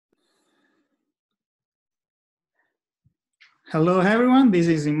Hello everyone, this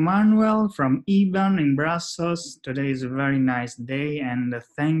is Emmanuel from EBAN in Brussels. Today is a very nice day and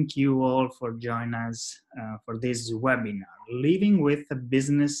thank you all for joining us for this webinar, Living with a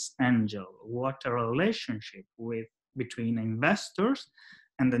Business Angel, what a relationship between investors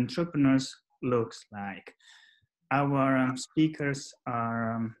and entrepreneurs looks like. Our speakers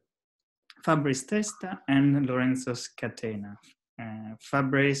are Fabrice Testa and Lorenzo Scatena.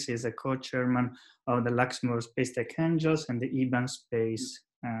 Fabrice is a co-chairman of the Luxembourg Space Tech Angels and the EBAN Space,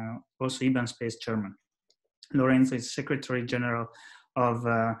 also EBAN Space chairman. Lorenzo is Secretary General of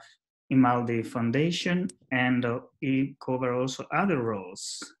Amaldi Foundation, and he covers also other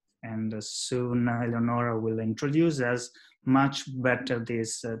roles. And soon Eleonora will introduce us much better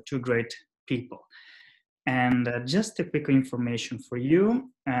these two great people. And just a quick information for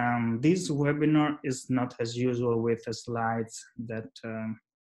you. This webinar is not as usual with the slides that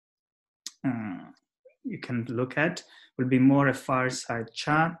you can look at. It will be more a fireside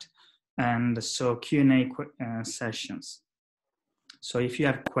chat and so Q&A sessions. So if you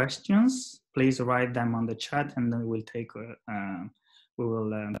have questions, please write them on the chat and then we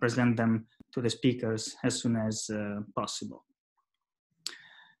will present them to the speakers as soon as possible.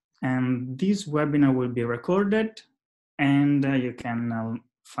 And this webinar will be recorded and you can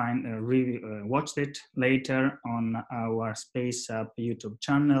watch it later on our Space Up YouTube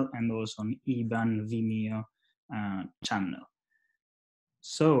channel and also on EBAN Vimeo channel.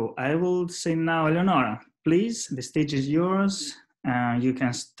 So I will say now, Eleonora, please, the stage is yours. You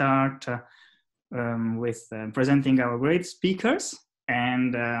can start with presenting our great speakers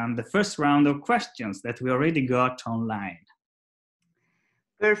and the first round of questions that we already got online.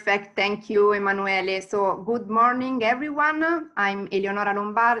 Perfect, thank you, Emanuele. So good morning, everyone. I'm Eleonora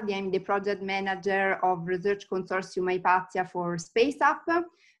Lombardi. I'm the project manager of Research Consortium Hypatia for Space Up.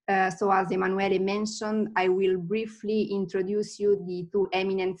 So as Emanuele mentioned, I will briefly introduce you the two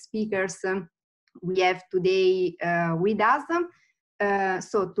eminent speakers we have today with us.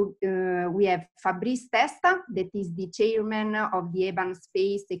 We have Fabrice Testa, that is the chairman of the EBAN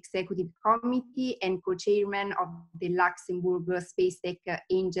Space Executive Committee and co-chairman of the Luxembourg Space Tech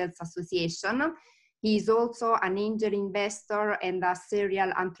Angels Association. He is also an angel investor and a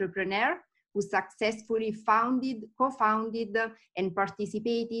serial entrepreneur who successfully co-founded and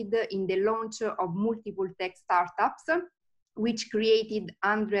participated in the launch of multiple tech startups, which created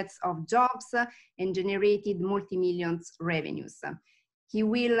hundreds of jobs and generated multi-millions revenues. He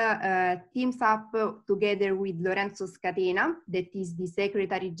will team up together with Lorenzo Scatena, that is the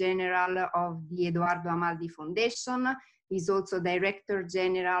Secretary General of the Edoardo Amaldi Foundation. He's also Director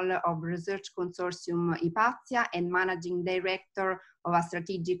General of Research Consortium Hypatia and Managing Director of a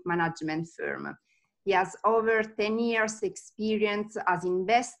strategic management firm. He has over 10 years experience as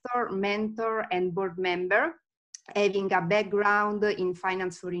investor, mentor, and board member, having a background in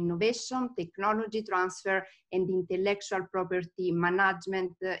finance for innovation, technology transfer, and intellectual property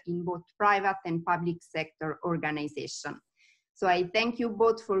management in both private and public sector organizations. So I thank you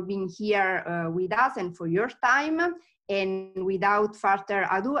both for being here with us and for your time. And without further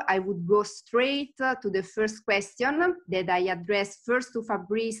ado, I would go straight to the first question that I address first to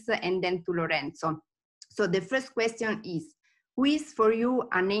Fabrice and then to Lorenzo. So the first question is, who is for you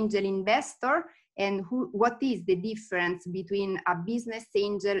an angel investor? And what is the difference between a business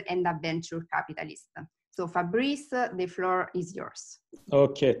angel and a venture capitalist? So Fabrice, the floor is yours.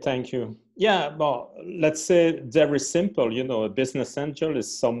 Okay, thank you. Yeah, well, let's say very simple. You know, a business angel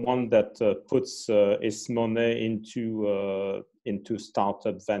is someone that puts his money into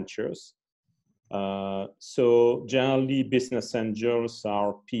startup ventures. So generally, business angels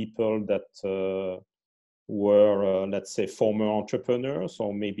are people that were, let's say, former entrepreneurs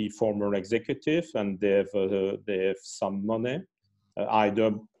or maybe former executives, and they have some money.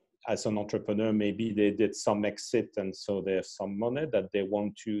 Either as an entrepreneur, maybe they did some exit, and so they have some money that they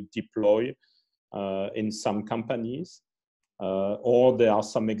want to deploy in some companies. Or there are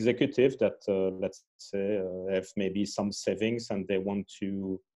some executives that, let's say, have maybe some savings and they want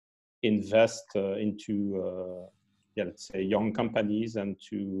to invest into, let's say, young companies and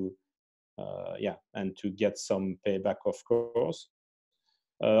to get some payback, of course.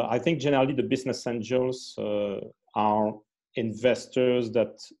 I think generally the business angels are investors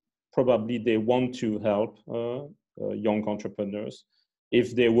that probably they want to help young entrepreneurs.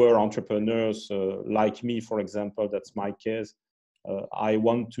 If they were entrepreneurs like me, for example, that's my case, I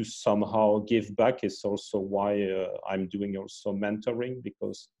want to somehow give back. It's also why I'm doing also mentoring,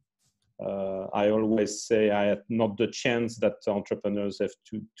 because I always say I had not the chance that entrepreneurs have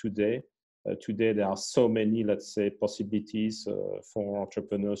today. Today, there are so many, let's say, possibilities for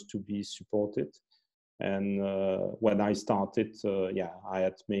entrepreneurs to be supported. And when I started, yeah, I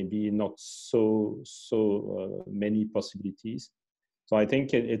had maybe not so many possibilities. So I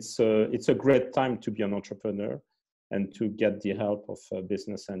think it's a great time to be an entrepreneur and to get the help of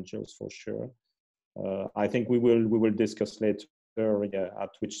business angels for sure. I think we will discuss later, yeah, at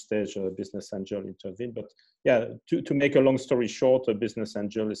which stage a business angel intervene. But yeah, to make a long story short, a business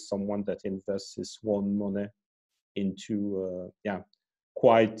angel is someone that invests his own money into yeah,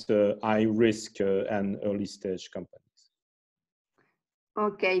 quite high risk and early stage companies.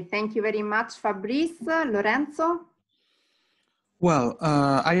 Okay, thank you very much, Fabrice. Lorenzo? Well,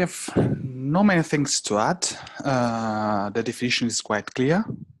 I have no many things to add. The definition is quite clear.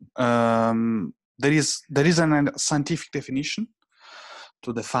 There is a scientific definition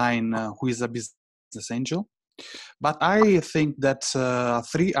to define who is a business angel, but I think that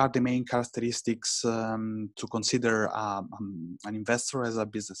three are the main characteristics to consider an investor as a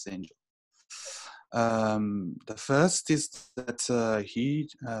business angel. The first is that he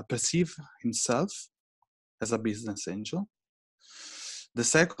perceives himself as a business angel. The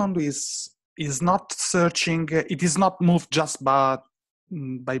second is not searching. It is not moved just by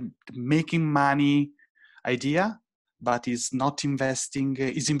making money idea, but is not investing.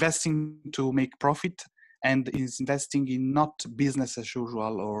 Is investing to make profit, and is investing in not business as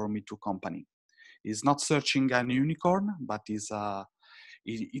usual or Me Too company. Is not searching an unicorn, but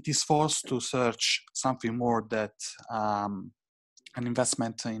it is forced to search something more that an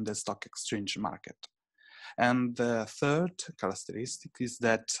investment in the stock exchange market. And the third characteristic is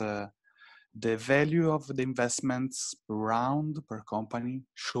that the value of the investments per round per company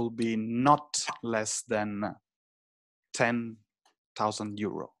should be not less than 10,000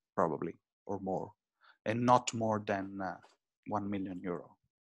 euro, probably, or more, and not more than 1 million euro.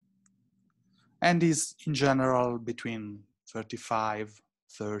 And is in general between 35,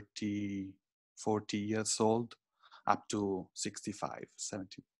 30, 40 years old, up to 65,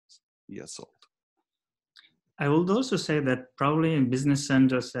 70 years old. I would also say that probably business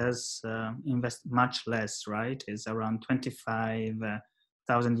angels invest much less, right? It's around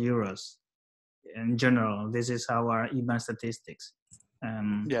 25,000 euros in general. This is our EBAN statistics.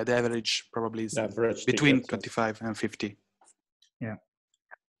 Yeah, the average probably is average between ticket, 25 and 50. Yeah.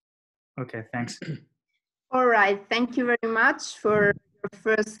 Okay, thanks. All right, thank you very much for your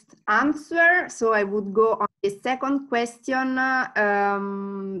first answer. So I would go on the second question,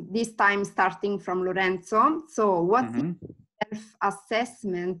 this time starting from Lorenzo. So what is the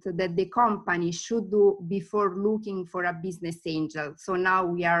self-assessment that the company should do before looking for a business angel? So now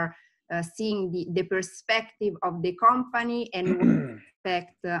we are seeing the perspective of the company and what to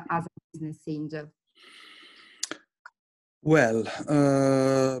expect as a business angel. Well,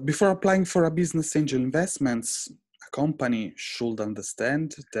 before applying for a business angel investments, a company should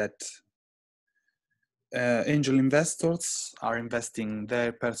understand that angel investors are investing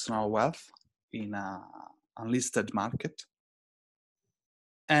their personal wealth in an unlisted market.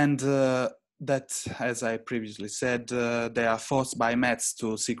 And that, as I previously said, they are forced by METS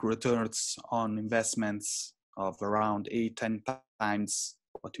to seek returns on investments of around 8-10 times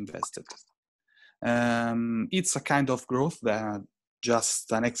what invested. It's a kind of growth that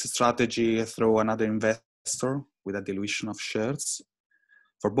just an exit strategy through another investor with a dilution of shares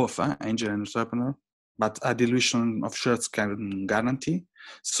for both angel and entrepreneur, but a dilution of shares can guarantee.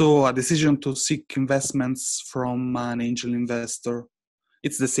 So a decision to seek investments from an angel investor,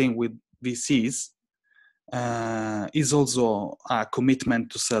 it's the same with VCs, is also a commitment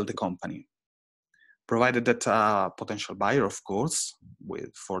to sell the company, provided that a potential buyer, of course,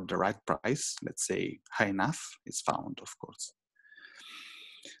 for the right price, let's say high enough, is found, of course.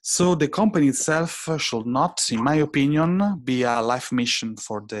 So the company itself should not, in my opinion, be a life mission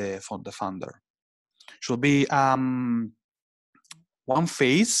for the founder. Should be one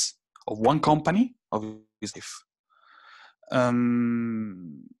phase of one company of his life.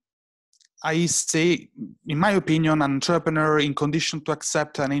 I say, in my opinion, an entrepreneur in condition to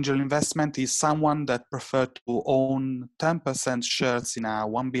accept an angel investment is someone that prefers to own 10% shares in a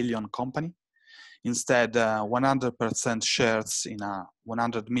 1 billion company, instead 100% shares in a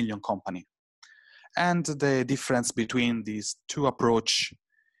 100 million company. And the difference between these two approaches,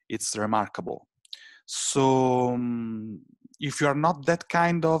 it's remarkable. So if you are not that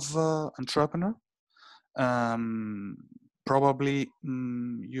kind of entrepreneur, probably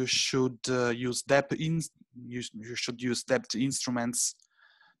you should use debt instruments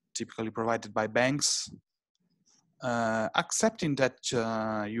typically provided by banks, accepting that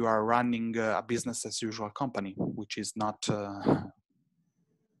you are running a business as usual company, which is not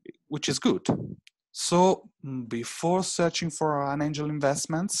which is good. So before searching for an angel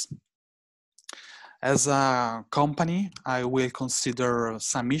investments, As a company, I will consider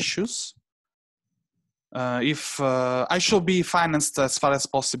some issues. If I should be financed as far as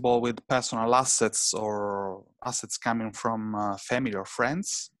possible with personal assets or assets coming from family or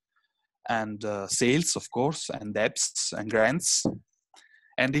friends, and sales, of course, and debts and grants.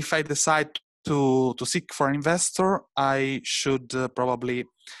 And if I decide to seek for an investor, I should probably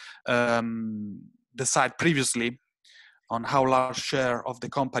decide previously on how large share of the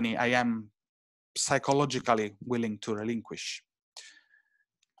company I am psychologically willing to relinquish.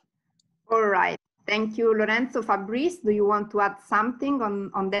 All right. Thank you, Lorenzo. Fabrice, do you want to add something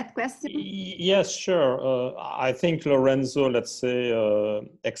on that question? Yes, sure. I think Lorenzo, let's say,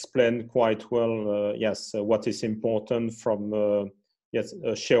 explained quite well, yes, what is important from yes,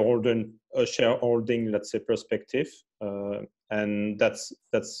 a shareholding, let's say, perspective. And that's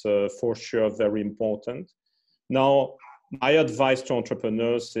for sure very important. Now, my advice to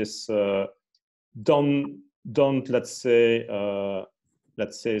entrepreneurs is don't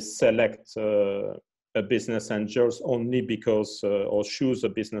let's say select a business angels only because or choose a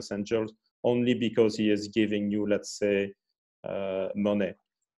business angels only because he is giving you, let's say, money.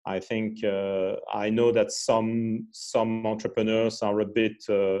 I think I know that some entrepreneurs are a bit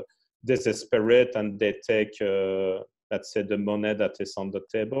desperate and they take let's say the money that is on the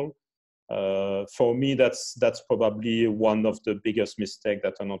table. For me, that's probably one of the biggest mistakes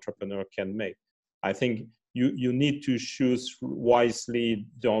that an entrepreneur can make. I think you need to choose wisely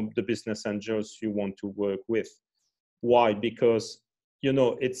the business angels you want to work with. Why? Because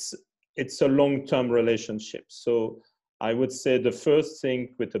it's a long-term relationship. So I would say the first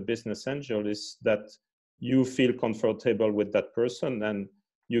thing with a business angel is that you feel comfortable with that person, and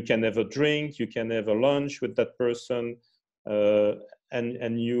you can have a drink, you can have a lunch with that person,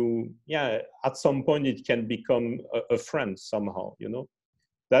 and you, at some point it can become a friend somehow,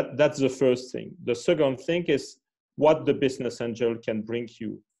 That's the first thing. The second thing is what the business angel can bring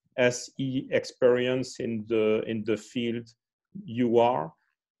you as he experience in the field you are.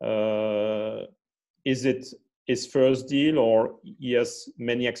 Is it his first deal, or he has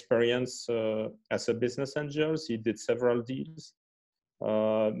many experience as a business angel? He did several deals.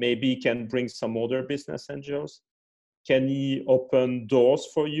 Maybe he can bring some other business angels. Can he open doors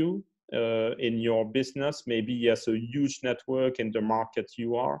for you in your business? Maybe he has a huge network in the market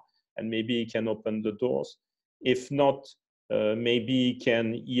you are, and maybe he can open the doors. If not, maybe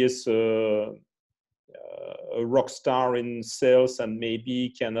he is a rock star in sales, and maybe he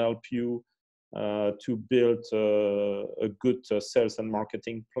can help you to build a good sales and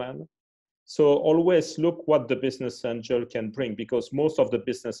marketing plan. So always look what the business angel can bring, because most of the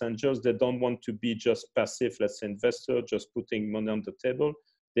business angels, they don't want to be just passive, let's say, investor, just putting money on the table.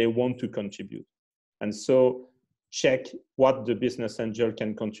 They want to contribute. And so check what the business angel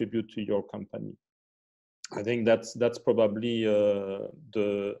can contribute to your company. I think that's probably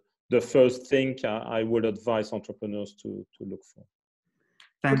the first thing I would advise entrepreneurs to look for.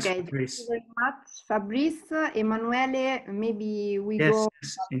 Thanks, okay, Fabrice. thank you very much, Fabrice. Emanuele, maybe we go.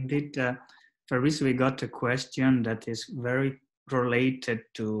 Yes, indeed. Fabrice, we got a question that is very related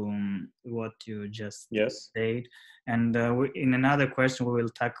to what you just said. And in another question, we will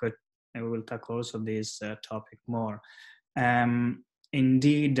tackle also this topic more.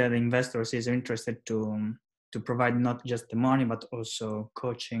 Indeed, the investors is interested to provide not just the money, but also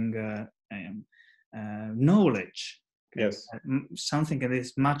coaching knowledge. Yes. Something that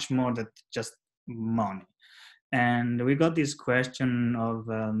is much more than just money. And we got this question of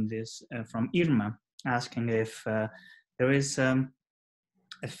from Irma, asking if there is a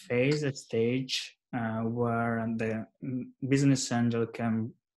phase, a stage where the business angel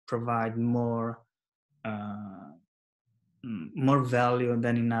can provide more value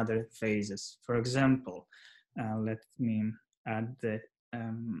than in other phases. For example, let me add that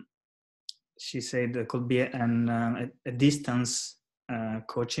she said there could be a distance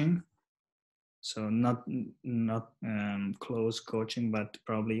coaching. So not close coaching, but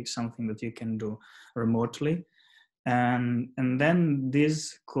probably something that you can do remotely. And then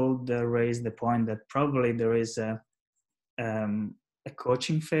this could raise the point that probably there is a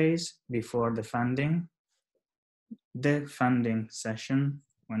coaching phase before the funding session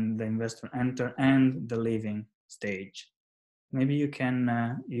when the investor enter, and the living stage. Maybe you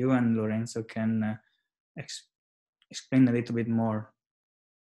can, you and Lorenzo can explain a little bit more.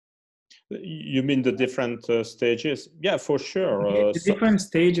 You mean the different stages? Yeah, for sure. The different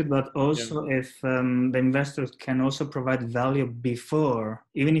stages, but also if the investors can also provide value before,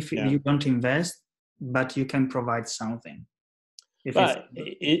 even if you don't invest, but you can provide something.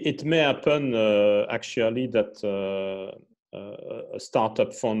 It may happen actually that a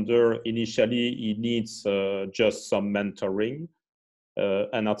startup founder, initially he needs just some mentoring,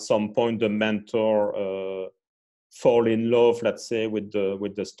 and at some point the mentor fall in love, let's say, with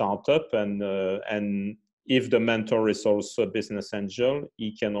the startup, and if the mentor is also a business angel,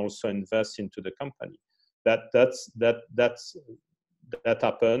 he can also invest into the company. That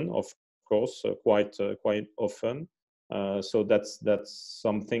happen, of course, quite often. So that's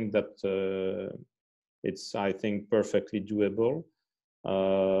something that it's, I think, perfectly doable.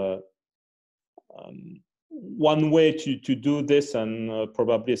 One way to do this, and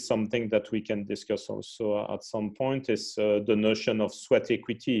probably something that we can discuss also at some point, is the notion of sweat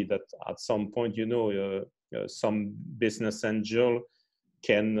equity. That at some point, some business angel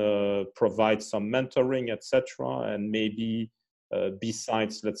can provide some mentoring, etc., and maybe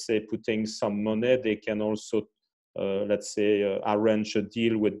besides, let's say, putting some money, they can also, let's say, arrange a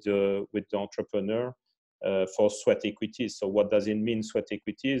deal with the entrepreneur for sweat equity. So what does it mean, sweat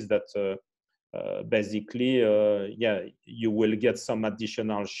equity? Is that basically, you will get some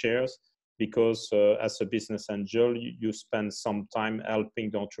additional shares because as a business angel, you spend some time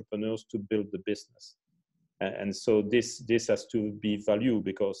helping the entrepreneurs to build the business. And so this has to be valued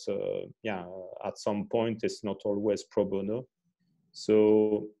because, at some point, it's not always pro bono.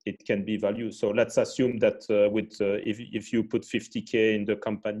 So it can be valued. So let's assume that if you put 50K in the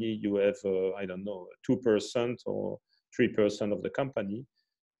company, you have, 2% or 3% of the company.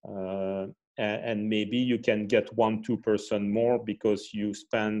 And maybe you can get 1-2% more because you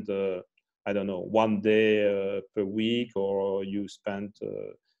spend, 1 day per week, or you spend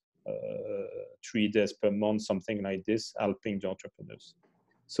 3 days per month, something like this, helping the entrepreneurs.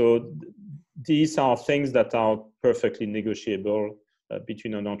 So these are things that are perfectly negotiable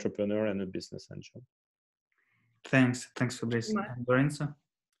between an entrepreneur and a business angel. Thanks, Fabrice. Lorenzo?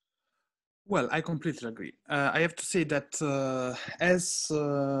 Well, I completely agree. I have to say that as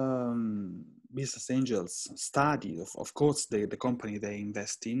business angels study, of course, the company they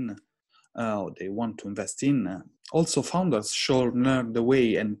invest in, they want to invest in, also founders should learn the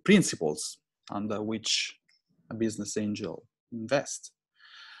way and principles under which a business angel invests.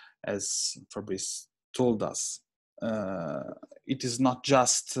 As Fabrice told us, it is not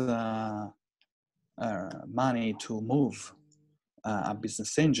just money to move a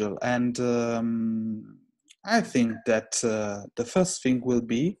business angel. And I think that the first thing will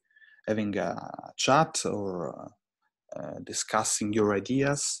be having a chat or discussing your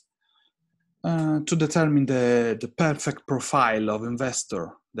ideas to determine the perfect profile of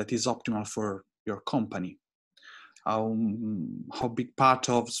investor that is optimal for your company. How big part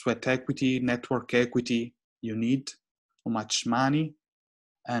of sweat equity, network equity you need, how much money,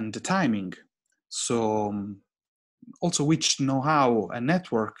 and the timing. So also which know-how and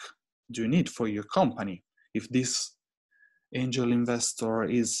network do you need for your company if this angel investor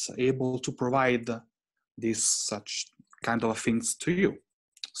is able to provide this such kind of things to you.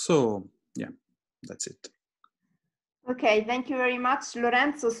 So yeah, that's it. Okay, thank you very much,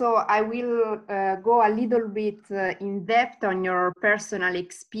 Lorenzo. So I will go a little bit in depth on your personal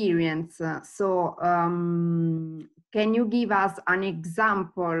experience. So can you give us an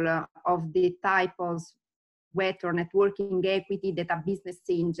example of the type of sweat or networking equity that a business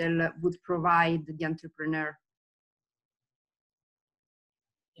angel would provide the entrepreneur?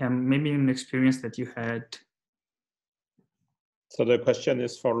 Yeah, maybe an experience that you had. So the question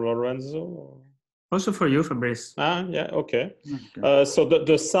is for Lorenzo? Also for you, Fabrice. Yeah, okay. So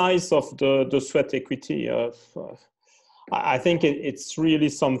the size of the sweat equity, I think it's really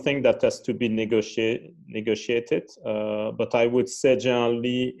something that has to be negotiated. But I would say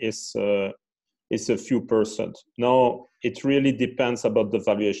generally it's a few percent. Now, it really depends about the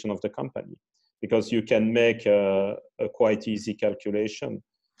valuation of the company, because you can make a quite easy calculation.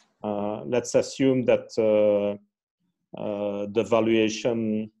 Let's assume that the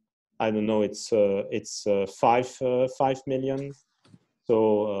valuation, I don't know, it's 5 million.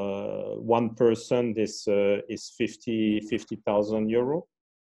 So 1% is 50,000 euro.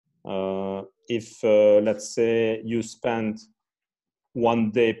 If let's say you spend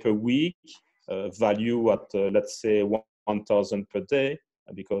 1 day per week, value at let's say 1,000 per day,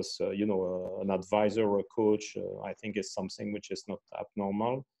 because an advisor or a coach, I think is something which is not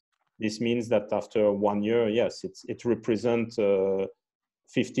abnormal. This means that after 1 year, yes, it represents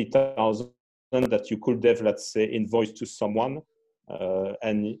 50,000 that you could have, let's say, invoice to someone.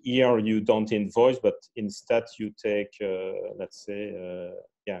 And here you don't invoice, but instead you take, let's say,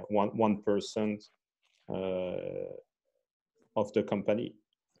 1% of the company.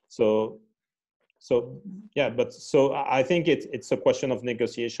 So yeah, but so I think it's a question of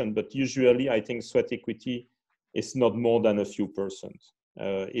negotiation. But usually, I think sweat equity is not more than a few percent.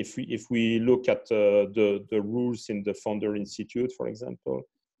 If we look at the rules in the Founder Institute, for example,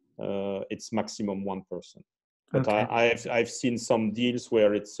 it's maximum 1%. But Okay. I've seen some deals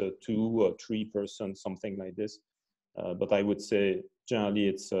where it's 2 or 3%, something like this. But I would say generally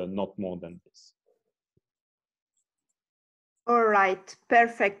it's not more than this. All right,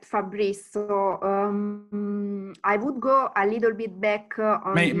 perfect, Fabrice. So I would go a little bit back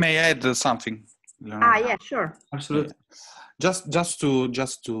on. May I add something? Yeah, sure. Absolutely. Just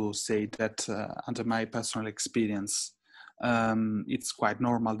to say that under my personal experience, it's quite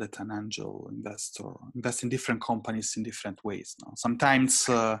normal that an angel investor invests in different companies in different ways. Now, sometimes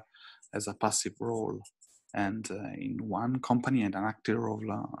as a passive role, and in one company, and an active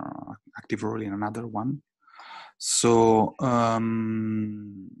role in another one. So I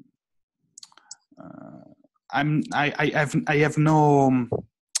have no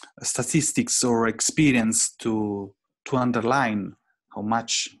statistics or experience to underline how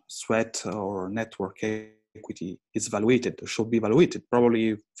much sweat or network equity is evaluated or should be evaluated.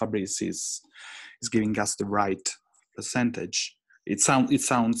 Probably Fabrice is giving us the right percentage. It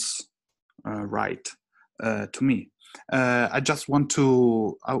sounds right to me. I just want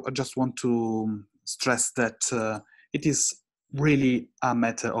to stress that it is really a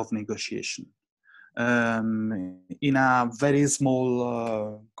matter of negotiation. In a very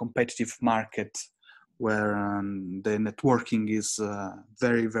small competitive market where the networking is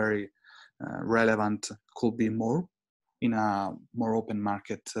very, very relevant, could be more. In a more open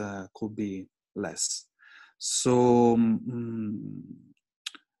market, could be less. So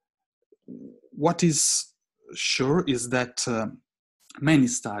what is sure is that many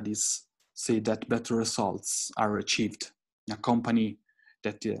studies say that better results are achieved in a company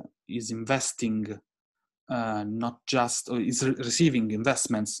that is investing not just, or is receiving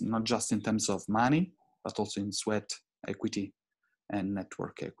investments, not just in terms of money, but also in sweat equity and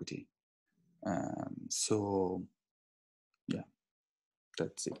network equity. So yeah,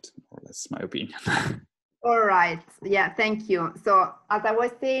 that's it, more or less my opinion. All right. Yeah, thank you. So as I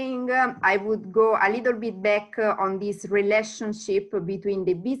was saying, I would go a little bit back on this relationship between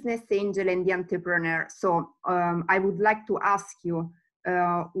the business angel and the entrepreneur. So I would like to ask you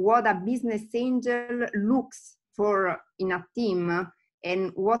what a business angel looks for in a team,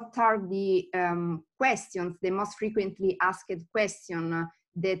 and what are the questions, the most frequently asked question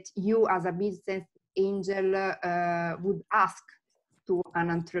that you as a business angel would ask to an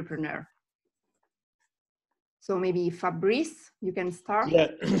entrepreneur. So maybe Fabrice, you can start.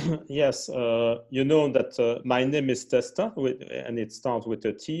 Yeah, yes. You know that my name is Testa, and it starts with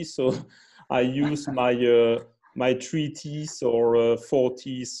a T. So I use my 3 T's or 4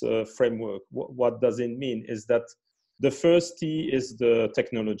 T's framework. What does it mean? Is that the first T is the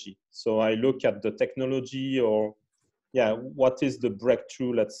technology. So I look at the technology, or what is the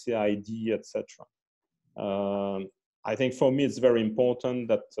breakthrough, let's say, idea, etc. I think for me it's very important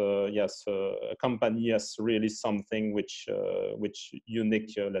that a company has really something which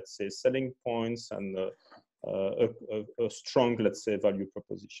unique, let's say, selling points and a strong, let's say, value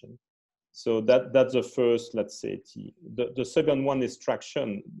proposition. So that's the first, let's say, T. The second one is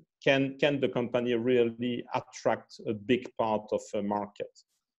traction. Can the company really attract a big part of a market?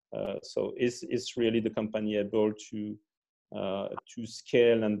 So is really the company able to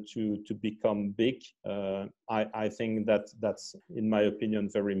scale and to become big? I think that's, in my opinion,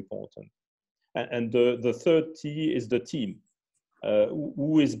 very important. And the third T is the team.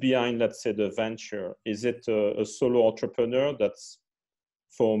 Who is behind, let's say, the venture? Is it a solo entrepreneur? That's,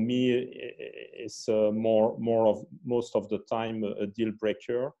 for me, is more of most of the time a deal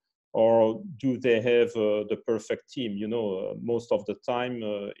breaker. Or do they have the perfect team? You know, most of the time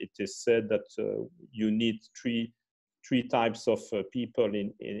it is said that you need three types of people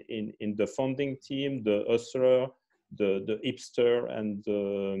in the founding team: the hustler, the hipster, and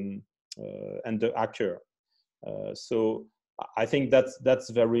the hacker. So I think that's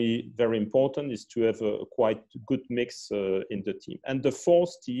very, very important, is to have a quite good mix in the team. And the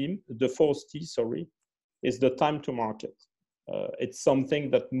fourth T, is the time to market. It's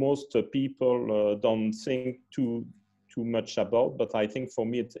something that most people don't think too much about, but I think for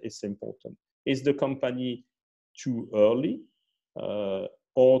me it's important. Is the company too early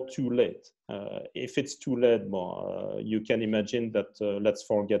or too late? If it's too late, you can imagine that let's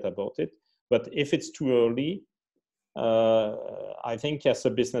forget about it. But if it's too early, I think as a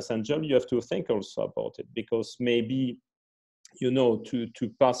business angel, you have to think also about it, because maybe, you know, to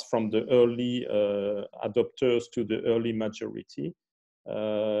pass from the early adopters to the early majority,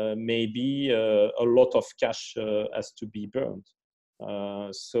 maybe a lot of cash has to be burned.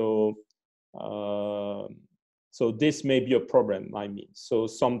 So So this may be a problem, I mean. So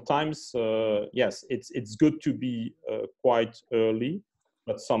sometimes, yes, it's good to be quite early,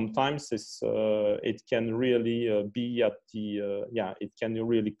 but sometimes it can really be at the, it can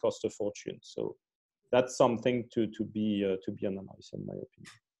really cost a fortune. So that's something to be analyzed, in my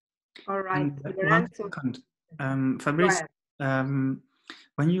opinion. All right, And Lorenzo. Fabrice,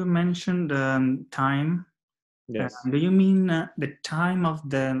 when you mentioned time, Yes. do you mean the time of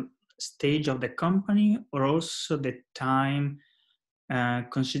the stage of the company, or also the time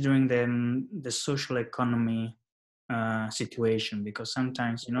considering the social economy situation? Because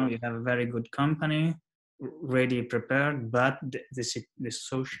sometimes, you know, you have a very good company ready, prepared, but the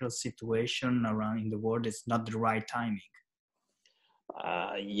social situation around in the world is not the right timing.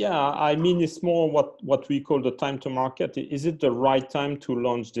 Yeah, I mean, it's more what we call the time to market. Is it the right time to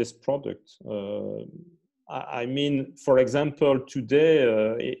launch this product? I mean, for example, today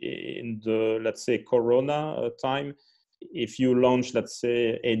in the, let's say, Corona time, if you launch, let's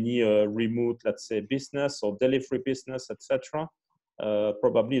say, any remote, let's say, business or delivery business, etc.,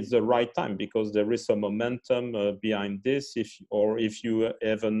 probably it's the right time because there is a momentum behind this. If you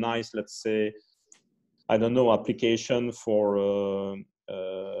have a nice, let's say, I don't know, application for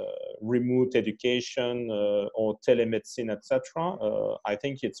remote education or telemedicine, etc. I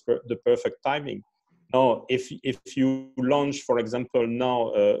think it's the perfect timing. Now, if you launch, for example,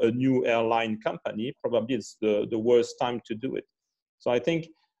 now a new airline company, probably it's the worst time to do it. So I think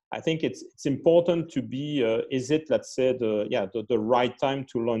it's important to be. Is it, let's say, the right time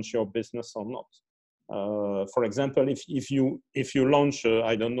to launch your business or not? For example, if you launch,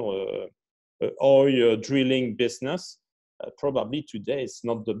 I don't know, oil drilling business, probably today it's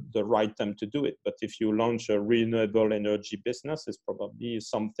not the right time to do it. But if you launch a renewable energy business, it's probably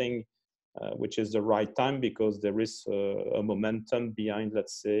something which is the right time because there is a momentum behind,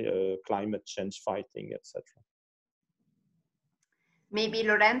 let's say, climate change fighting, etc. Maybe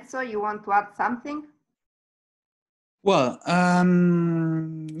Lorenzo, you want to add something? Well,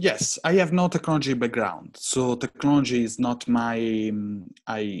 yes, I have no technology background, so technology is not my.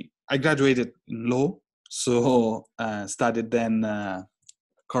 I graduated in law, so studied then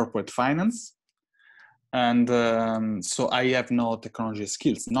corporate finance, and so I have no technology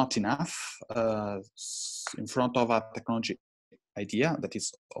skills, not enough in front of a technology idea that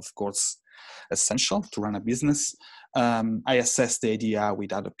is, of course, essential to run a business. I assess the idea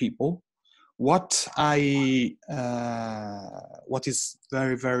with other people. What is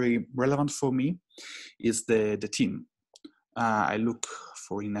very, very relevant for me is the team. I look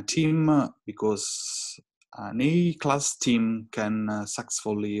for in a team because an A-class team can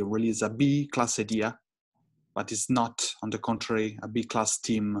successfully release a B-class idea, but it's not, on the contrary, a B-class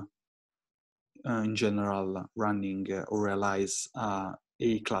team in general running or realize a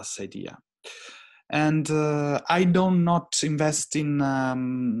A-class idea. And I do not invest in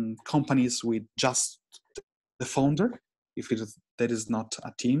companies with just the founder, if there is not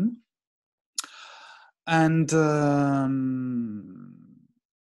a team. And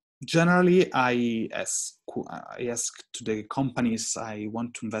generally, I ask to the companies I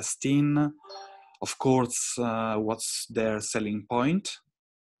want to invest in, of course, what's their selling point.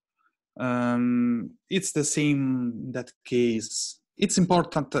 It's the same in that case. It's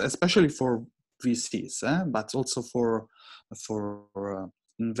important, especially for VCs, but also for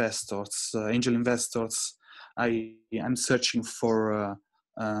investors, angel investors. I'm searching for.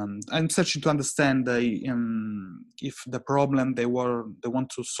 I'm searching to understand if the problem they want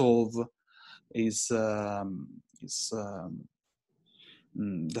to solve is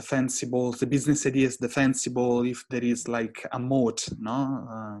defensible. The business idea is defensible. If there is like a moat,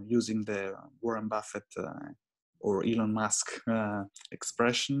 using the Warren Buffett or Elon Musk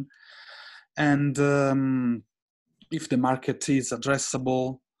expression, and if the market is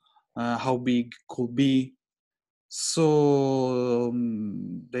addressable, how big could be. So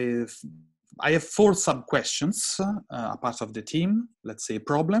I have 4 sub-questions, a part of the team. Let's say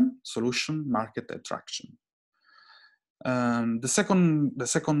problem, solution, market, attraction. The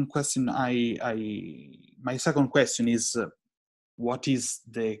second question my second question is what is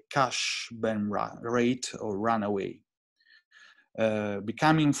the cash burn rate or runaway?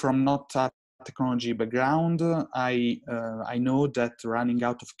 Becoming from not a technology background, I know that running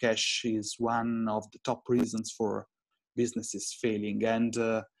out of cash is one of the top reasons for businesses failing. And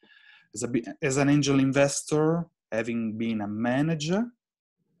as an angel investor, having been a manager,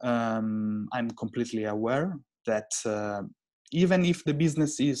 I'm completely aware that even if the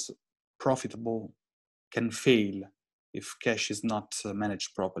business is profitable, can fail if cash is not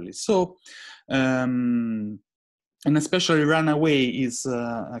managed properly. So, and especially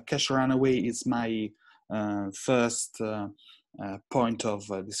cash runaway is my first point of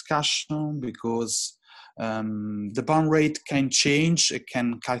discussion, because the burn rate can change. It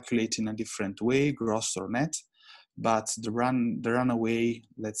can calculate in a different way, gross or net, but the runaway,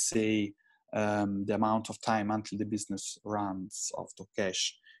 let's say, the amount of time until the business runs off the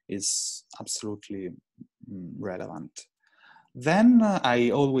cash is absolutely relevant. Then I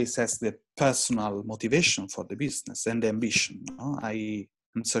always ask the personal motivation for the business and the ambition. I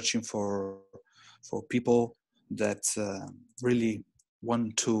am searching for people that really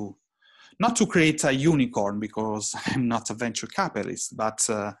want to, not to create a unicorn, because I'm not a venture capitalist, but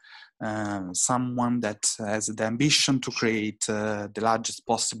someone that has the ambition to create the largest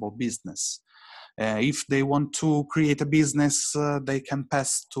possible business. If they want to create a business, they can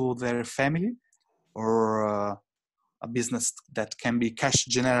pass to their family, or a business that can be cash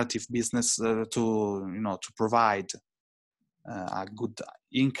generative business to provide a good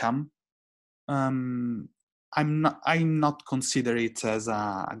income. I'm not consider it as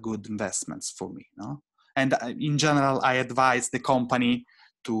a good investments for me, no? And in general, I advise the company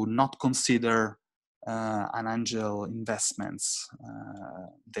to not consider an angel investments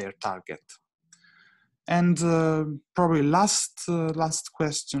their target. And probably last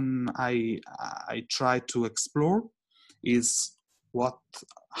question I try to explore is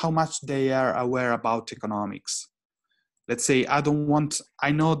how much they are aware about economics. Let's say I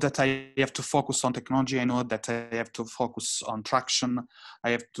know that I have to focus on technology. I know that I have to focus on traction.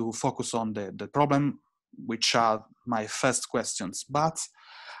 I have to focus on the problem, which are my first questions. But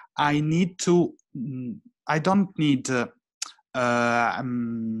I don't need,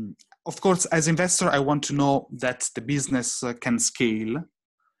 of course, as investor, I want to know that the business can scale,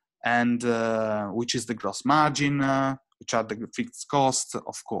 and which is the gross margin, which are the fixed costs,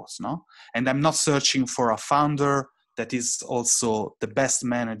 of course, no? And I'm not searching for a founder that is also the best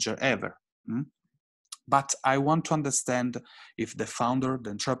manager ever. But I want to understand if the founder,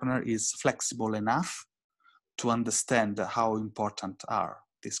 the entrepreneur, is flexible enough to understand how important are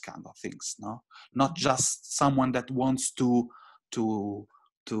these kind of things, no? Not just someone that wants to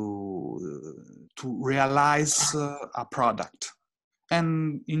realize a product.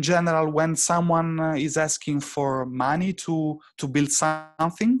 And in general, when someone is asking for money to build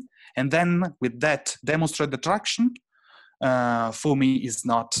something, and then with that demonstrate the traction, for me is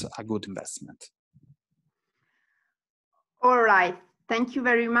not a good investment. All right, thank you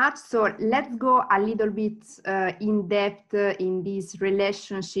very much. So let's go a little bit in depth in this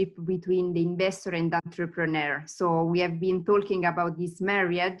relationship between the investor and entrepreneur. So we have been talking about this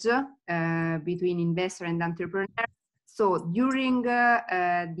marriage between investor and entrepreneur. So during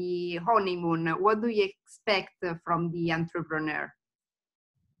the honeymoon, what do you expect from the entrepreneur?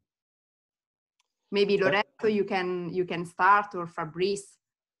 Maybe Lorenzo, you can start, or Fabrice.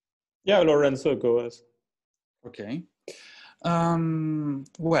 Yeah, Lorenzo, go ahead. Okay.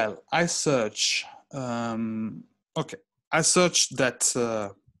 Well, I search. I search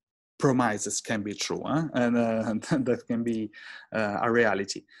that promises can be true, and that can be a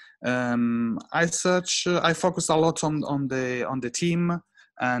reality. I focus a lot on the team,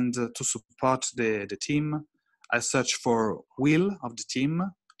 and to support the team, I search for will of the team.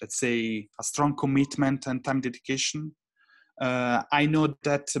 Let's say a strong commitment and time dedication. I know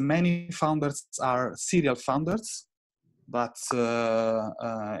that many founders are serial founders, but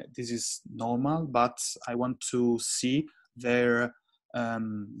this is normal. But I want to see their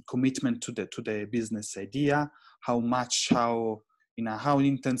commitment to the business idea, how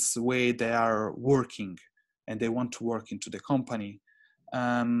intense way they are working, and they want to work into the company.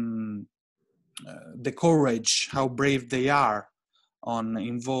 The courage, how brave they are on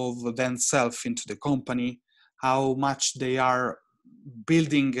involve themselves into the company, how much they are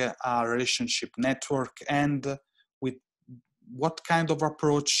building a relationship network, and with what kind of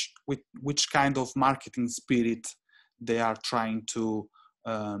approach, with which kind of marketing spirit they are trying to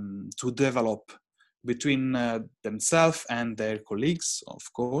develop between themselves and their colleagues,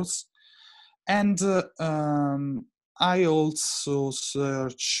 of course. And I also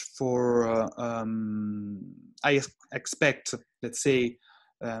search for, I expect, let's say,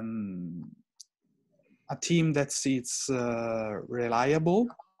 a team that's reliable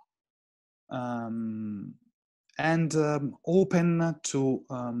and open to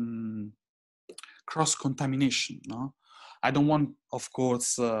cross-contamination. No? I don't want, of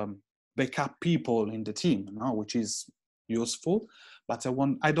course, backup people in the team, no? Which is useful, but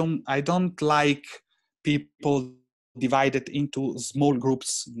I don't like people divided into small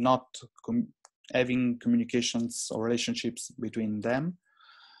groups, not having communications or relationships between them.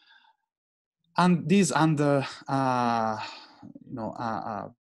 And these under a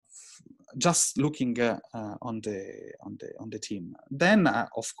just looking on the team. Then,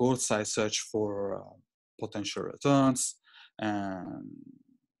 of course, I search for potential returns,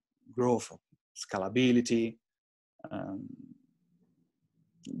 growth, scalability,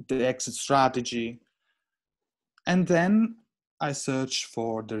 the exit strategy, and then I search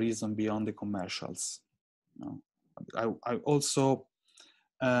for the reason beyond the commercials. I also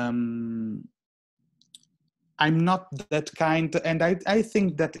I'm not that kind, and I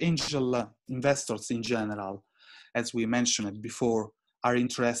think that angel investors in general, as we mentioned before, are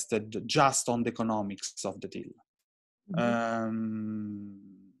interested just on the economics of the deal.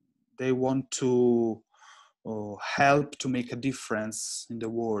 They want to help to make a difference in the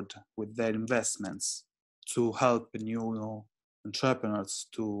world with their investments, to help new entrepreneurs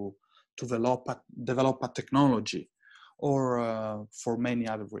to develop a technology, or for many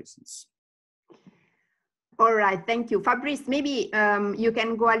other reasons. All right, thank you, Fabrice. Maybe you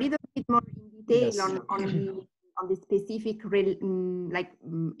can go a little bit more in detail on the specific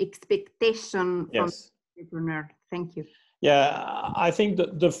expectation from the entrepreneur. Thank you. Yeah, I think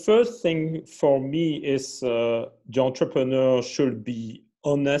the first thing for me is the entrepreneur should be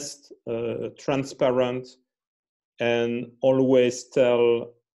honest, transparent, and always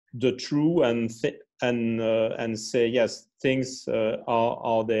tell the truth and say yes, things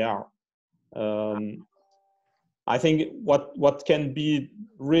are they are. I think what can be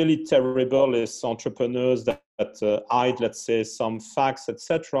really terrible is entrepreneurs that hide, let's say, some facts,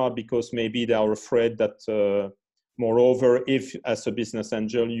 etc., because maybe they are afraid that. Moreover, if as a business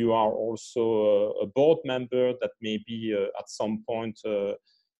angel you are also a board member, that maybe at some point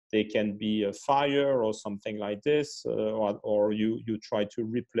they can be fired or something like this, or you try to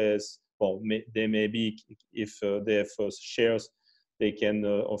replace. Well, they maybe if they have shares, they can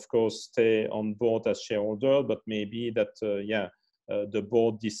of course stay on board as shareholder, but maybe that the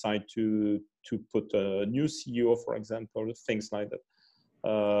board decide to put a new CEO, for example, things like that.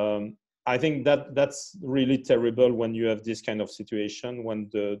 I think that's really terrible when you have this kind of situation, when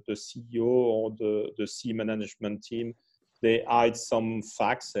the CEO or the C management team, they hide some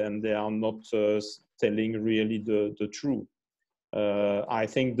facts and they are not telling really the truth. I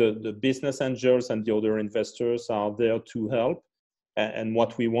think the business angels and the other investors are there to help. And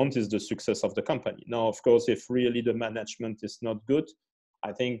what we want is the success of the company. Now, of course, if really the management is not good,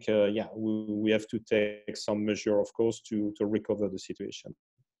 I think, we have to take some measure, of course, to recover the situation.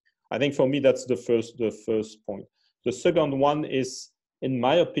 I think for me, that's the first point. The second one is, in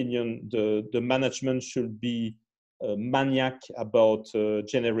my opinion, the management should be maniac about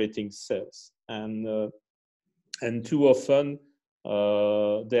generating sales. And too often,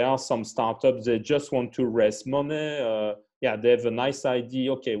 there are some startups, they just want to raise money. They have a nice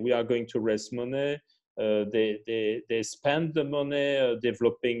idea. Okay, we are going to raise money. They spend the money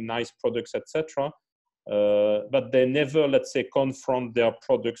developing nice products, etc. But they never, let's say, confront their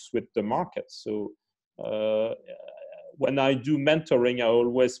products with the market. So when I do mentoring, I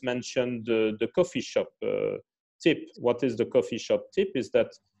always mention the coffee shop tip. What is the coffee shop tip? Is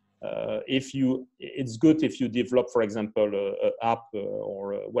that it's good if you develop, for example, an app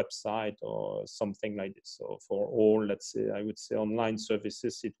or a website or something like this. So for all, let's say, I would say online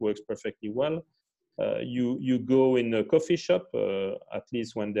services, it works perfectly well. You go in a coffee shop, at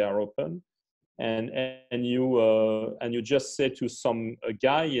least when they are open. And you just say to a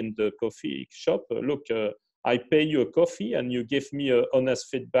guy in the coffee shop, look, I pay you a coffee and you give me honest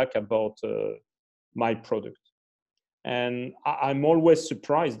feedback about my product. And I'm always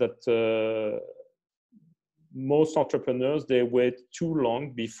surprised that most entrepreneurs, they wait too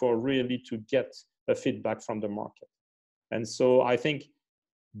long before really to get a feedback from the market. And so I think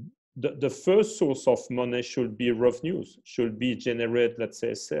the first source of money should be revenues, should be generate, let's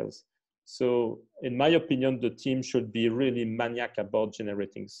say, sales. So in my opinion, the team should be really maniac about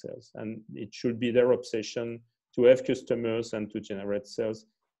generating sales, and it should be their obsession to have customers and to generate sales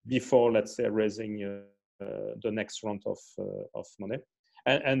before, let's say, raising the next round of money.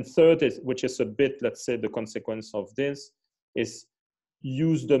 And third is, which is a bit, let's say, the consequence of this, is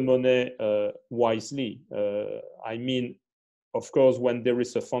use the money wisely. I mean, of course, when there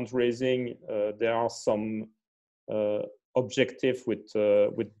is a fundraising, there are some objective with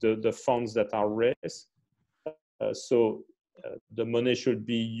the funds that are raised. So the money should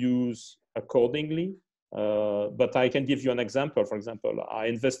be used accordingly. But I can give you an example. For example, I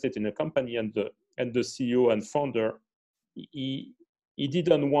invested in a company, and the CEO and founder, he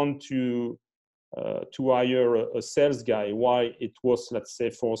didn't want to hire a sales guy. Why? It was, let's say,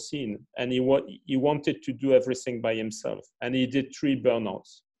 foreseen, and he wanted to do everything by himself, and he did 3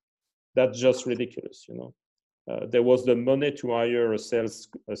 burnouts. That's just ridiculous, you know. there was the money to hire a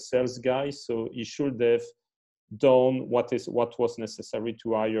sales guy, so he should have done what was necessary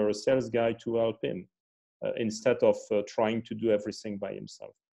to hire a sales guy to help him instead of trying to do everything by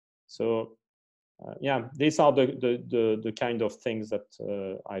himself. So yeah, these are the kind of things that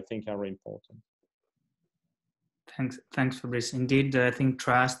I think are important. Thanks, Fabrice. Indeed, I think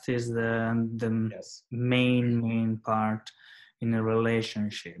trust is the Yes. main part in a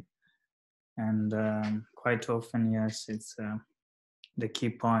relationship, and quite often, yes, it's the key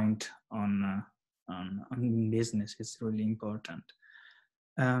point on business. It's really important.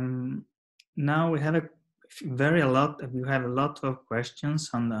 Now we have we have a lot of questions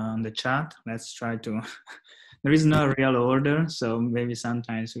on the chat. Let's try to. There is no real order, so maybe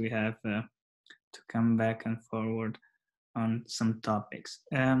sometimes we have to come back and forward on some topics.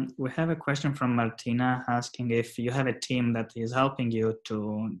 We have a question from Martina asking if you have a team that is helping you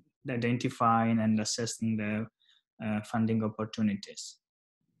to identify and assessing the funding opportunities.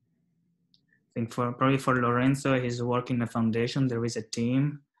 I think probably for Lorenzo, he's working in a foundation, there is a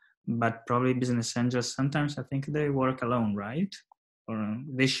team, but probably business angels, sometimes I think they work alone, right? Or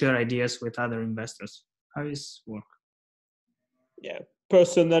they share ideas with other investors. How is work? Yeah,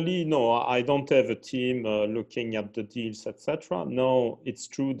 personally, no, I don't have a team looking at the deals, etc. No, it's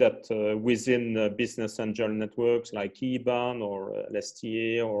true that within business angel networks like EBAN or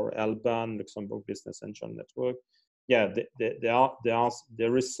LSTA or EBAN, Luxembourg Business Angel Network, yeah,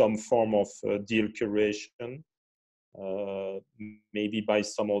 there is some form of deal curation, maybe by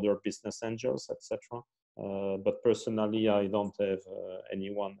some other business angels, etc. But personally, I don't have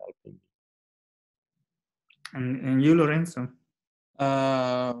anyone helping me. And you, Lorenzo?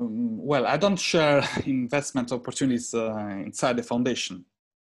 Well, I don't share investment opportunities inside the foundation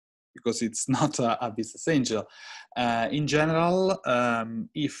because it's not a business angel. In general,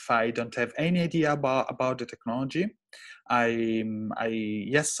 if I don't have any idea about the technology, I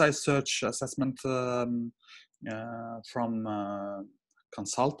search assessment from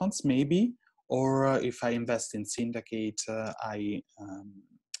consultants maybe, or if I invest in syndicate, I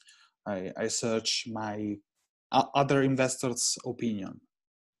search my other investors' opinion.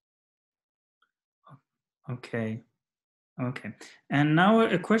 Okay. And now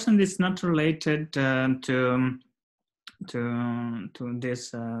a question that's not related to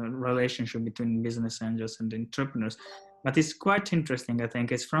this relationship between business angels and entrepreneurs, but it's quite interesting. I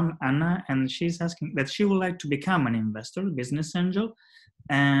think it's from Anna, and she's asking that she would like to become an investor, business angel,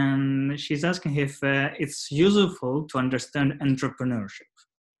 and she's asking if it's useful to understand entrepreneurship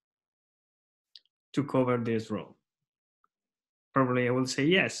to cover this role. Probably I will say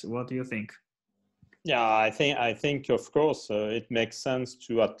yes. What do you think? Yeah, I think of course it makes sense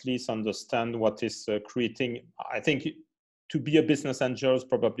to at least understand what is creating. I think to be a business angel,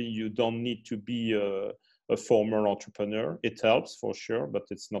 probably you don't need to be a former entrepreneur. It helps for sure, but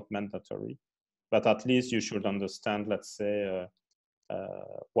it's not mandatory. But at least you should understand, let's say,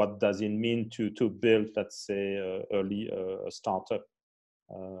 what does it mean to build, let's say, a startup.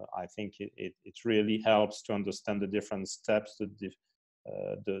 I think it really helps to understand the different steps,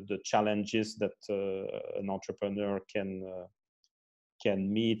 the challenges that an entrepreneur can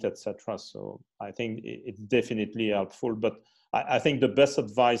meet, etc. So I think it's definitely helpful. But I think the best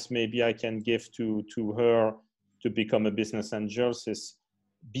advice maybe I can give to her to become a business angel is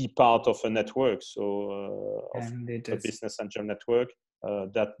be part of a network. So of a business angel network.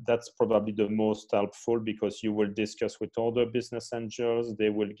 That's probably the most helpful, because you will discuss with other business angels. They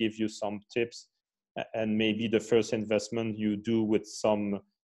will give you some tips, and maybe the first investment you do with some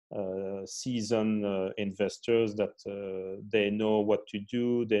seasoned investors that they know what to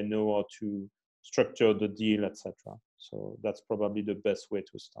do, they know how to structure the deal, etc. So that's probably the best way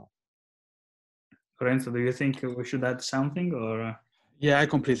to start. Lorenzo, do you think we should add something, or? Yeah, I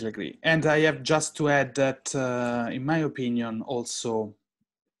completely agree. And I have just to add that, in my opinion, also,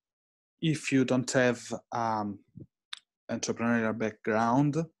 if you don't have entrepreneurial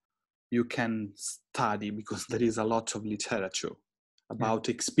background, you can study, because there is a lot of literature about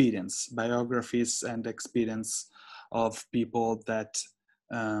experience, biographies and experience of people that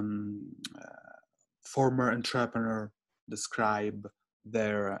former entrepreneur describe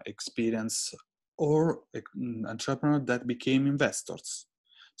their experience, or entrepreneur that became investors.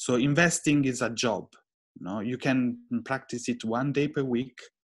 So investing is a job. You can practice it 1 day per week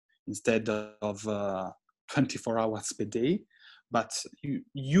instead of 24 hours per day, but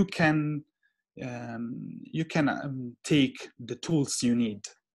you can take the tools you need,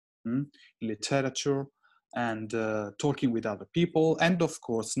 literature, and talking with other people, and of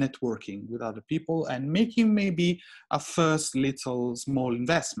course networking with other people, and making maybe a first little small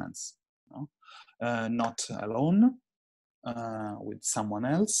investments. not alone, with someone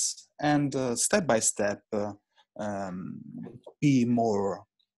else, and step by step be more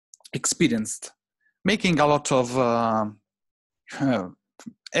experienced, making a lot of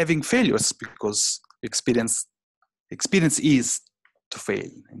having failures, because experience is to fail,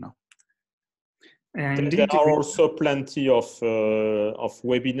 you know. There are also plenty of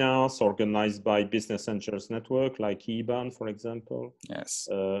webinars organized by Business Angels Network, like EBAN, for example. Yes.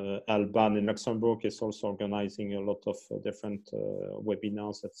 EBAN in Luxembourg is also organizing a lot of different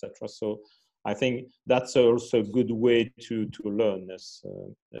webinars, etc. So I think that's also a good way to learn this.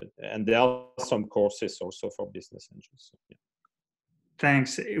 And there are some courses also for business angels. So, yeah.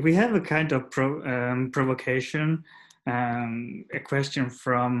 Thanks. We have a kind of provocation, a question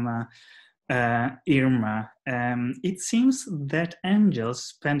from Irma. It seems that angels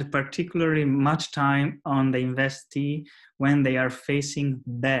spend particularly much time on the investee when they are facing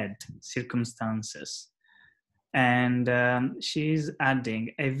bad circumstances. And she's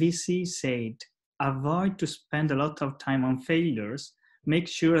adding, a VC said, avoid to spend a lot of time on failures. Make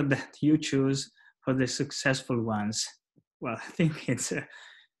sure that you choose for the successful ones. Well, I think it's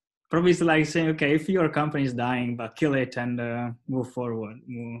probably it's like saying, okay, if your company is dying, but kill it and move forward.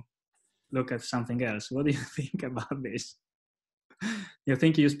 Look at something else. What do you think about this? You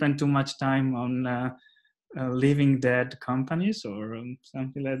think you spend too much time on leaving dead companies or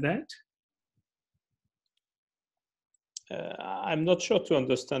something like that? I'm not sure to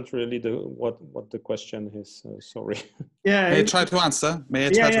understand really what the question is. Sorry. Yeah. May I try to answer?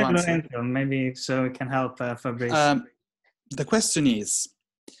 Lorenzo, maybe so it can help Fabrice. The question is,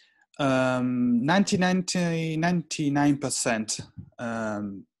 99%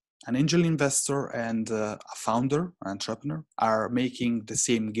 an angel investor and a founder, an entrepreneur, are making the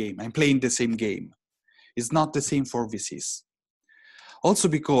same game. I'm playing the same game. It's not the same for VCs. Also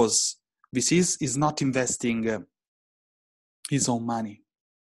because VCs is not investing his own money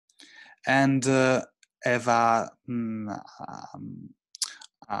and have a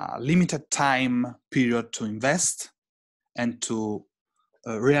limited time period to invest and to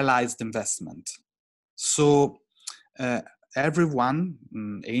realize the investment. So everyone,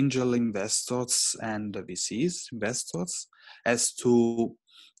 angel investors and VCs investors, has to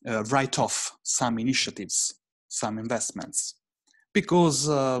write off some initiatives, some investments, because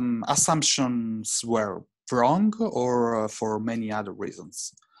assumptions were wrong or for many other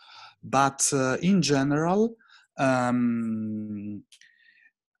reasons. But in general, an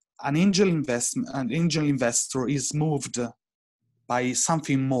angel investor is moved by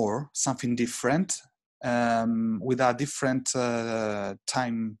something more, something different, with a different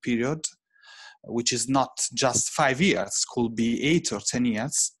time period, which is not just 5 years, could be 8 or 10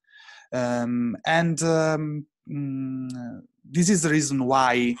 years. This is the reason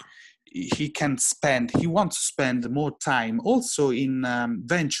why he wants to spend more time also in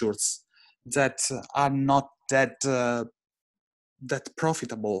ventures that are not that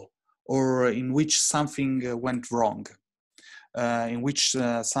profitable, or in which something went wrong. In which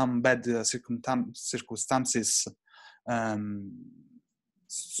some bad circumstances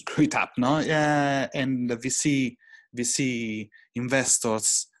screw it up, no? And the VC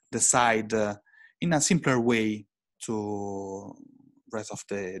investors decide in a simpler way to write off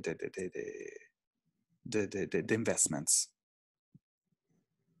the investments.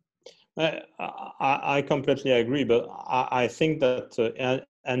 I completely agree, but I think that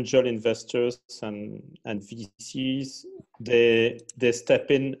angel investors and VCs, they step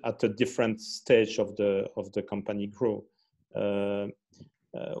in at a different stage of the company growth.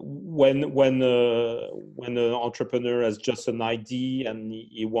 When an entrepreneur has just an idea and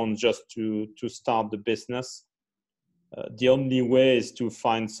he wants just to start the business, the only way is to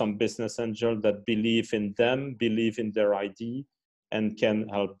find some business angel that believe in them, believe in their idea, and can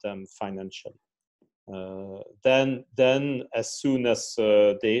help them financially. Then as soon as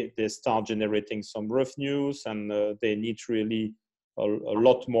they start generating some revenues and they need really a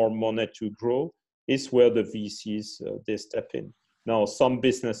lot more money to grow, is where the VCs they step in. Now, some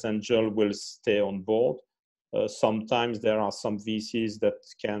business angel will stay on board. Sometimes there are some VCs that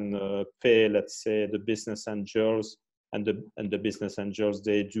can pay, let's say, the business angels, and the business angels,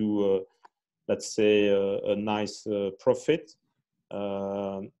 they do, let's say, a nice profit.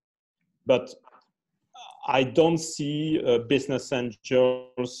 But I don't see business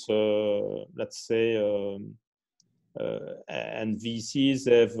angels, let's say, and VCs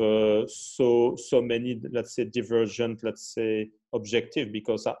have so many, let's say, divergent, let's say, objective,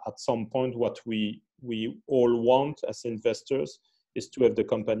 because at some point what we all want as investors is to have the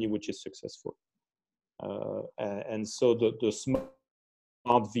company which is successful. And so the small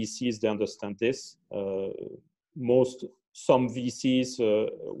smart VCs, they understand this. Some VCs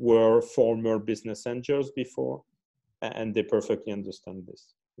were former business angels before, and they perfectly understand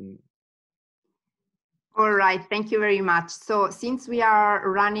this. All right, thank you very much. So since we are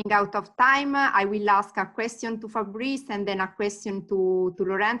running out of time, I will ask a question to Fabrice and then a question to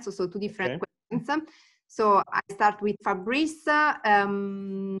Lorenzo, so two different questions. So I start with Fabrice,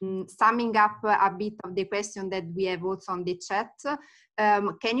 summing up a bit of the question that we have also on the chat.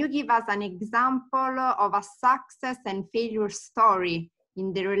 Can you give us an example of a success and failure story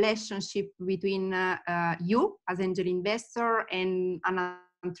in the relationship between you as angel investor and an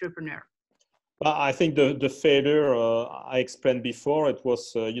entrepreneur? Well, I think the failure I explained before, it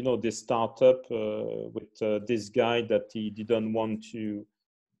was, this startup with this guy that he didn't want to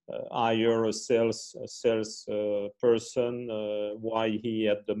hire a sales person while he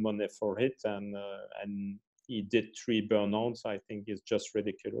had the money for it, and he did 3 burnouts. I think it's just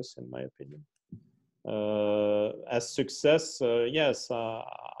ridiculous in my opinion. As success, yes, I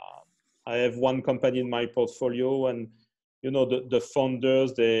have one company in my portfolio, and the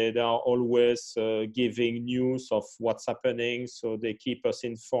founders, they are always giving news of what's happening, so they keep us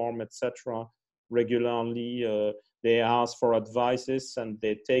informed, etc. regularly. They ask for advices and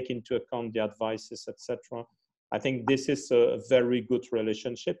they take into account the advices, etc. I think this is a very good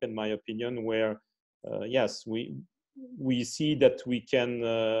relationship, in my opinion, where yes, we see that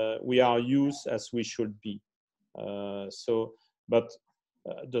we are used as we should be. But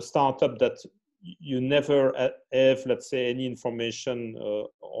the startup that you never have, let's say, any information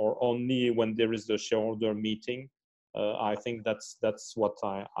or only when there is the shareholder meeting, I think that's what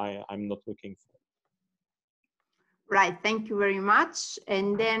I'm not looking for. Right, thank you very much.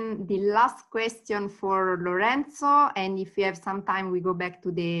 And then the last question for Lorenzo, and if you have some time, we go back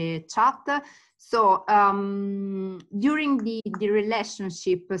to the chat. So during the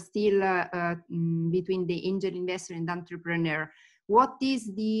relationship still between the angel investor and entrepreneur, what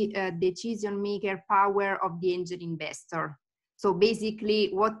is the decision maker power of the angel investor? So basically,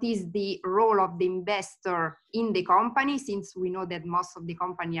 what is the role of the investor in the company, since we know that most of the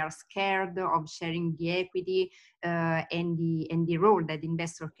company are scared of sharing the equity and the role that the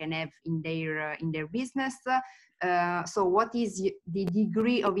investor can have in their business. So what is the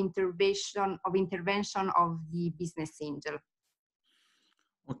degree of intervention of the business angel?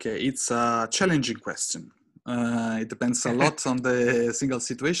 Okay, it's a challenging question. It depends a lot on the single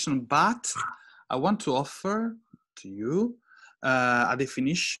situation, but I want to offer to you a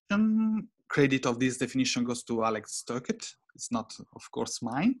definition. Credit of this definition goes to Alex Turkett. It's not, of course,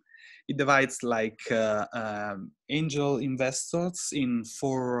 mine. It divides like angel investors in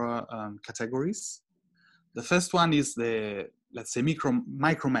 4 categories. The first one is the, let's say,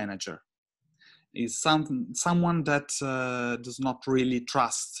 micromanager. Is someone that does not really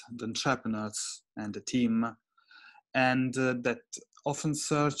trust the entrepreneurs and the team, and that often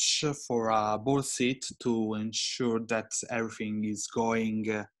search for a board seat to ensure that everything is going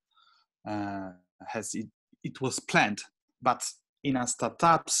as it was planned. But in our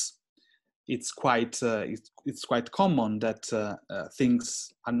startups, it's quite common that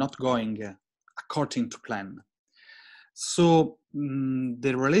things are not going according to plan. So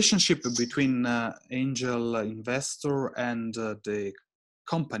the relationship between angel investor and the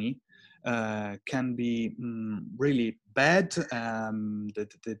company can be really bad.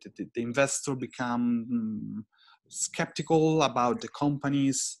 The investor become skeptical about the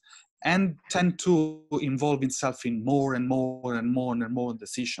companies and tend to involve himself in more and more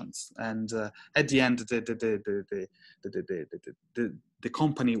decisions. And at the end, the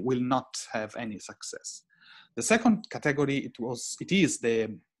company will not have any success. The second category, it is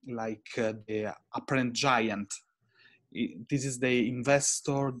the apparent giant. This is the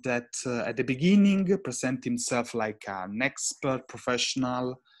investor that at the beginning present himself like an expert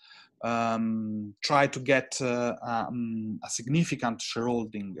professional, try to get a significant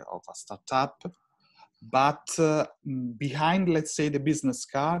shareholding of a startup, but behind, let's say, the business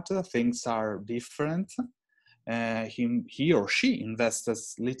card, things are different. He or she invests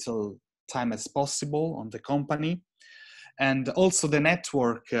as little time as possible on the company, and also the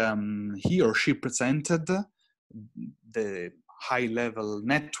network he or she presented, the high-level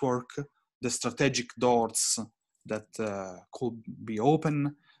network, the strategic doors that could be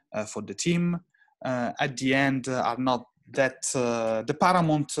open for the team, at the end are not that the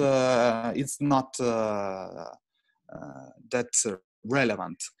paramount is not that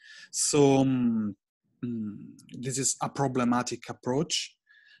relevant. So this is a problematic approach.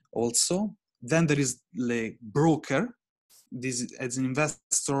 Also, then there is the broker. This is an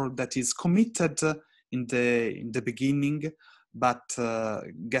investor that is committed in the beginning, but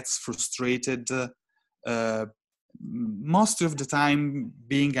gets frustrated most of the time,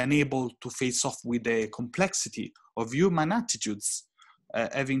 being unable to face off with the complexity of human attitudes,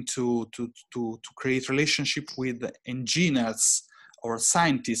 having to create relationship with engineers or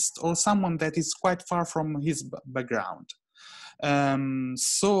scientists or someone that is quite far from his background.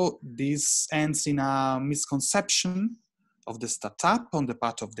 So this ends in a misconception of the startup on the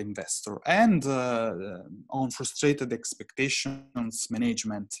part of the investor and on frustrated expectations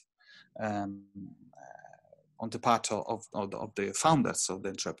management on the part of the founders, of the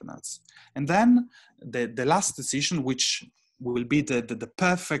entrepreneurs. And then the last decision, which will be the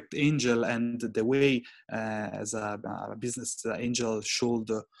perfect angel and the way as a business angel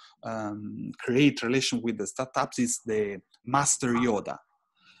should create relation with the startups, is the master Yoda.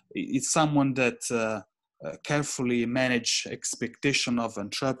 It's someone that carefully manage expectation of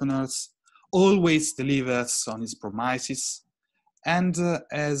entrepreneurs, always delivers on his promises, and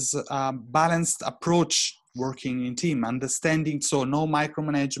has a balanced approach working in team, understanding, so no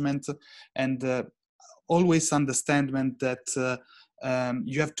micromanagement, and always understanding that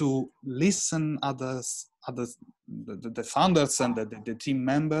you have to listen others, the founders and the team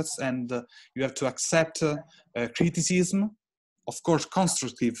members, and you have to accept criticism, of course,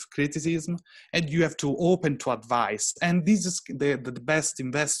 constructive criticism, and you have to open to advice. And this is the best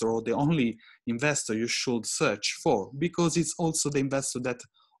investor, or the only investor you should search for, because it's also the investor that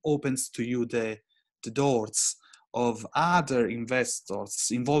opens to you the doors of other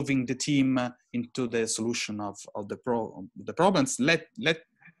investors, involving the team into the solution of the problems,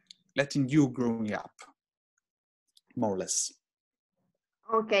 letting you growing up, more or less.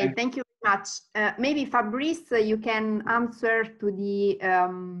 Okay, thank you very much. Maybe Fabrice, you can answer to the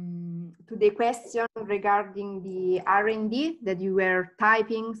question regarding the R&D that you were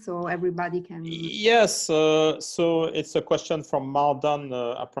typing, so everybody can. Yes, so it's a question from Mardan,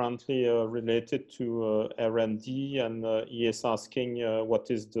 apparently related to R&D, and he is asking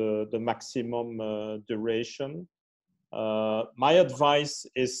what is the maximum duration. My advice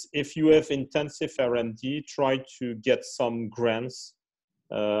is, if you have intensive R&D, try to get some grants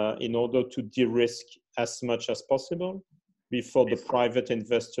in order to de-risk as much as possible before the private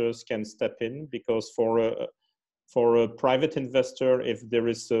investors can step in, because for a private investor, if there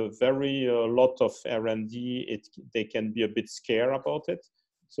is a very lot of R&D, they can be a bit scared about it.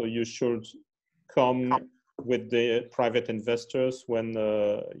 So you should come with the private investors when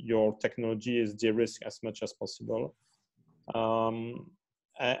your technology is de-risked as much as possible.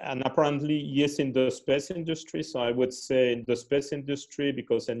 And apparently, yes, in the space industry. So I would say in the space industry,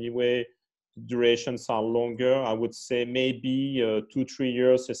 because anyway, durations are longer, I would say maybe 2-3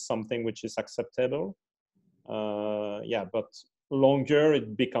 years is something which is acceptable. Yeah, but longer,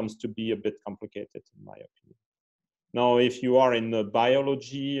 it becomes to be a bit complicated, in my opinion. Now, if you are in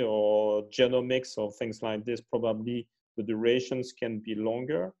biology or genomics or things like this, probably the durations can be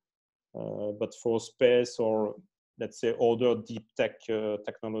longer. But for space, or let's say other deep tech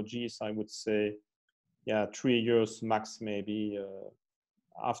technologies, I would say, yeah, 3 years max, maybe.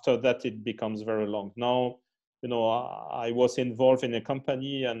 After that, it becomes very long. Now, you know, I was involved in a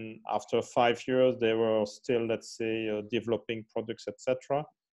company, and after 5 years, they were still, let's say, developing products, etc.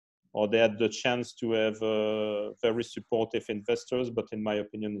 Or they had the chance to have very supportive investors, but in my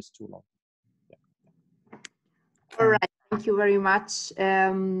opinion, it's too long. Yeah. All right, thank you very much.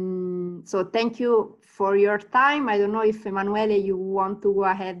 So thank you for your time. I don't know if Emanuele, you want to go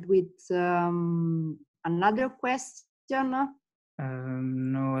ahead with another question?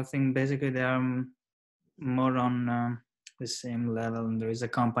 No, I think basically they are more on the same level. And there is a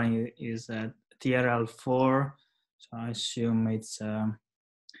company is at TRL4, so I assume it's the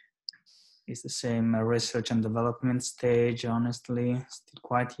same research and development stage. Honestly, still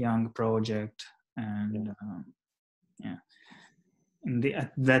quite young project, and yeah.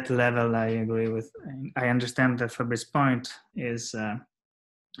 At that level, I agree with. I understand that Fabrice's point is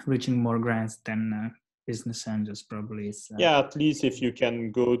reaching more grants than business angels probably is. Yeah, at least if you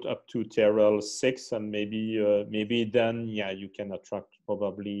can go up to TRL6, and maybe then, yeah, you can attract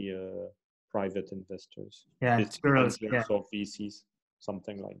probably private investors. Yeah, TRL, yeah. Or VCs,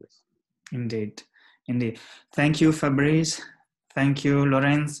 something like this. Indeed. Thank you, Fabrice. Thank you,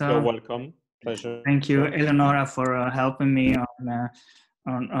 Lorenzo. You're welcome. Pleasure. Thank you, Eleonora, for helping me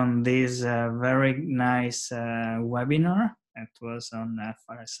on this very nice webinar. It was on a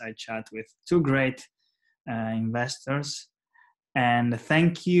fireside chat with 2 great investors. And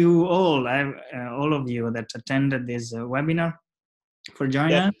thank you all of you that attended this webinar for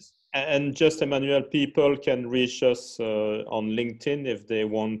joining us. And just, Emmanuel, people can reach us on LinkedIn if they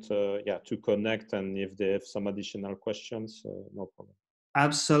want to connect, and if they have some additional questions, no problem.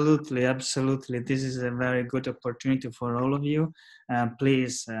 Absolutely, absolutely. This is a very good opportunity for all of you.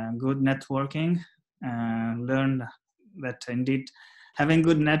 Please, good networking. Learn that indeed having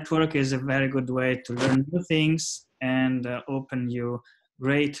good network is a very good way to learn new things and open you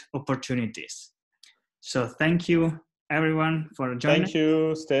great opportunities. So thank you, everyone, for joining. Thank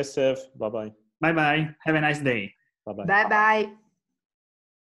you. Stay safe. Bye-bye. Bye-bye. Have a nice day. Bye-bye. Bye-bye.